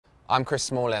I'm Chis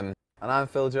Smalling. And I'm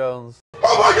Phil Jones.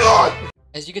 Oh my god!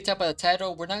 As you can tell by the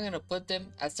title, we're not going to put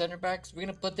them as center backs. We're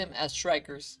going to put them as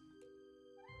strikers.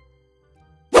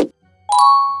 I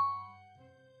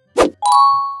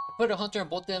put a hunter on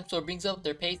both of them so it brings up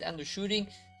their pace and their shooting.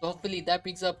 So hopefully that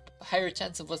brings up a higher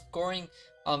chance of us scoring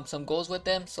some goals with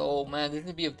them. So man, this is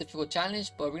going to be a difficult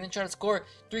challenge. But we're going to try to score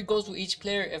 3 goals with each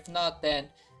player. If not, then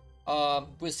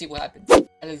we'll see what happens.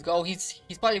 And let's go. He's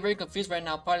probably very confused right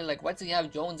now. Probably like, why does he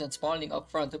have Jones and Smalling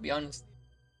up front, to be honest.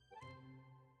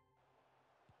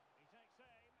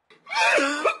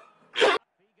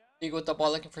 He got the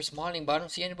ball looking for Smalling, but I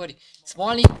don't see anybody.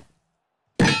 Smalling.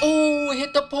 Oh,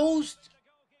 hit the post.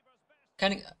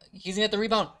 He's gonna get the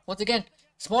rebound once again.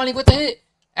 Smalling with the hit,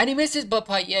 and he misses. But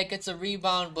Payet gets a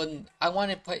rebound. But I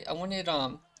wanted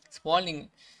Smalling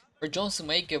or Jones to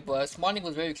make it, but Smalling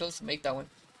was very close to make that one.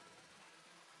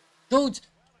 Jones,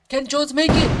 can Jones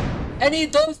make it? And he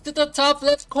does to the top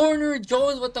left corner.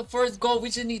 Jones with the first goal. We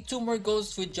just need 2 more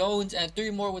goals with Jones and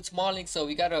 3 more with Smalling. So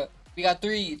we got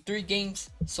three games.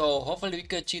 So hopefully we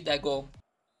could achieve that goal.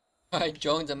 Alright,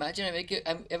 Jones. Imagine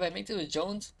if I make it with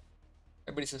Jones.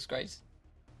 Everybody subscribes.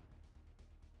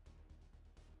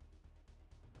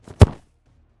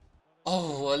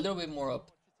 Oh, a little bit more up.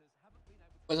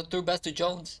 But the through best to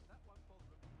Jones.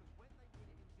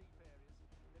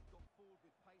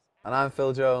 And I'm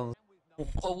Phil Jones.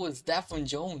 What was that from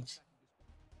Jones?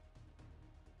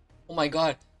 Oh my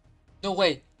god. No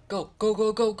way. Go, go,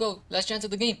 go, go, go. Last chance of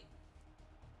the game.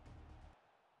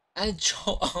 And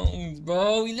Jones,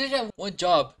 bro. He literally had one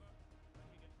job.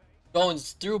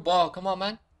 Jones threw ball. Come on,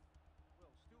 man.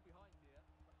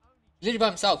 Literally by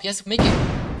himself. He has to make it.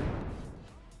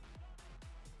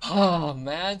 Oh,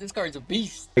 man. This card is a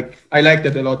beast. I like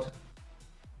that a lot.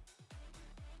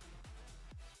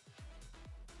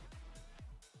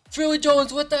 Phil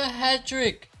Jones with the hat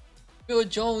trick. Phil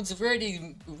Jones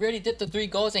already did the 3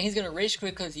 goals, and he's gonna rage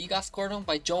quit because he got scored on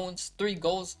by Jones. 3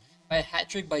 goals by a hat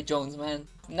trick by Jones, man.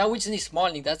 Now we just need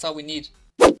Smalling. That's all we need.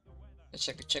 Let's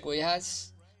check what he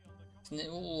has.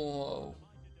 Ooh.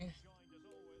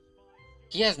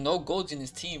 He has no goals in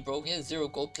his team, bro. He has 0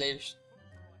 goal players.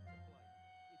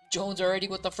 Jones already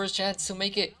with the first chance to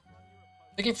make it.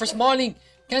 Looking for Smalling.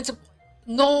 Cancel.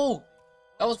 No,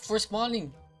 that was for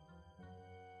Smalling.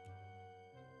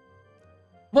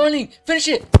 Smalling, finish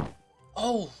it!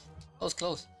 Oh, that was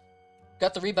close.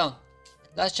 Got the rebound.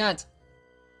 Last chance.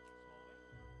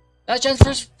 Last chance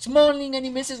for Smalling, and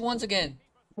he misses once again.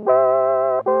 For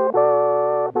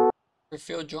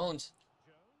Phil Jones.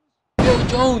 Phil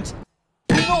Jones!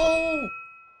 No!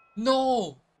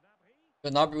 No!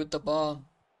 Gnabry with the ball.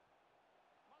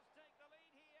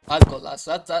 Last goal,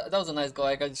 that was a nice goal.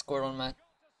 I got scored on, man.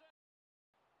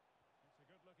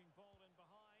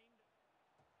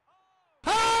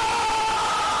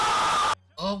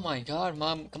 Oh my god,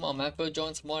 mom. Come on, man. Phil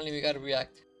Jones, Smalling, we gotta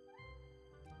react.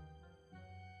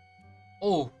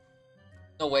 Oh.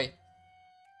 No way.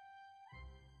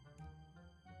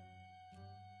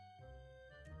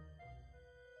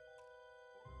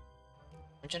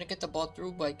 I'm trying to get the ball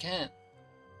through, but I can't.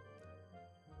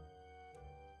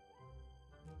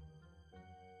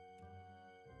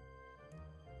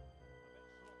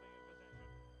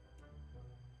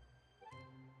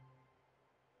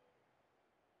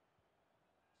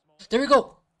 There we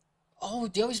go. Oh,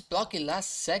 they always block it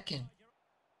last second.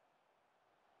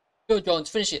 Phil Jones,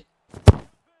 finish it.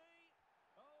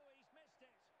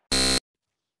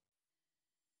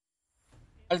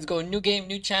 Let's go. New game,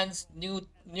 new chance, new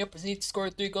opportunity to score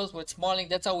 3 goals with Smalling.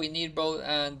 That's all we need, bro.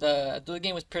 And the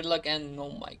game was pretty luck. And oh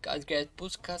my god, guys,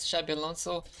 Puskas, Xabi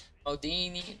Alonso,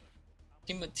 Maldini,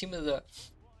 team of the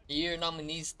year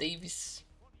nominees, Davis.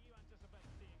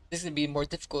 This is gonna be more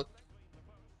difficult.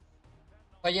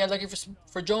 But yeah, looking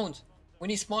for Jones. We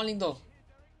need Smalling though.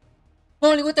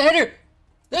 Smalling with the header.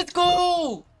 Let's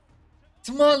go!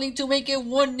 Smalling to make it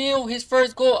 1-0. His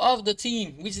first goal of the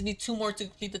team. We just need 2 more to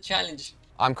complete the challenge.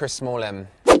 I'm Chis Smalling.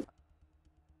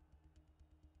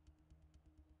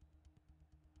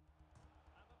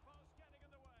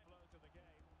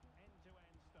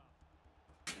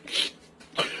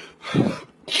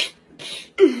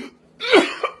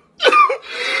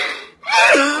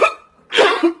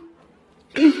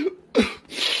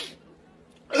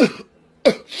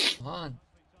 Come on.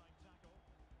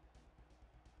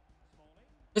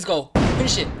 Let's go.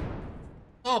 Finish it.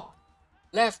 Top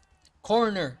left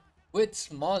corner with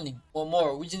Smalling. 1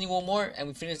 more. We just need 1 more and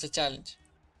we finish the challenge.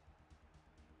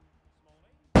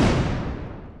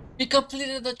 We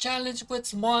completed the challenge with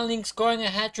Smalling scoring a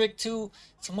hat-trick too.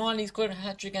 Smalling scored a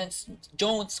hat-trick and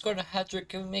Jones scored a hat-trick.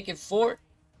 Can we make it 4?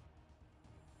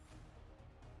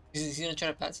 He's gonna try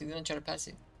to pass it. He's gonna try to pass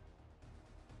it.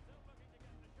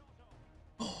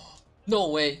 No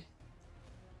way.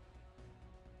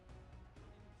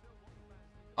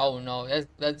 Oh no,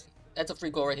 that's a free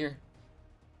goal right here.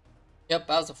 Yep,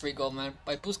 that was a free goal, man.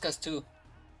 By Puskas too.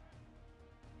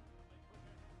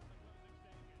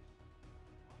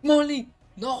 Molly!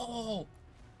 No!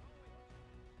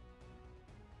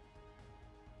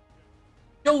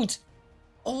 Jones!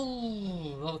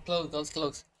 Oh, that was close, that was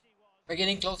close. We're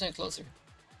getting closer and closer.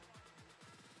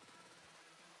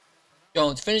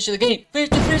 Jones, finish the game!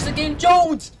 Finish the game,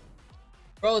 Jones!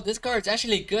 Bro, this card's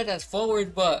actually good as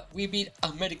forward, but we beat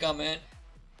America, man.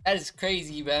 That is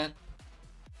crazy, man.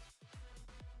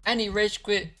 And he rage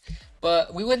quit.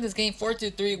 But we win this game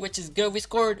 4-3, which is good.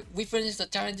 We finished the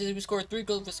challenges. We scored 3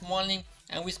 goals with Smalling,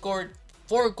 and we scored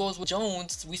 4 goals with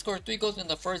Jones. We scored 3 goals in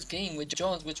the first game with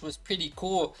Jones, which was pretty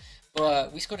cool.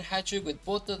 But we scored a hat-trick with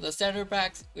both of the center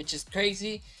backs, which is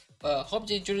crazy. Hope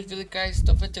you enjoyed this video, guys.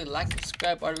 Don't forget to like and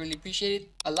subscribe. I really appreciate it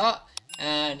a lot.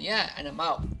 And yeah, and I'm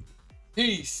out.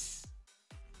 Peace.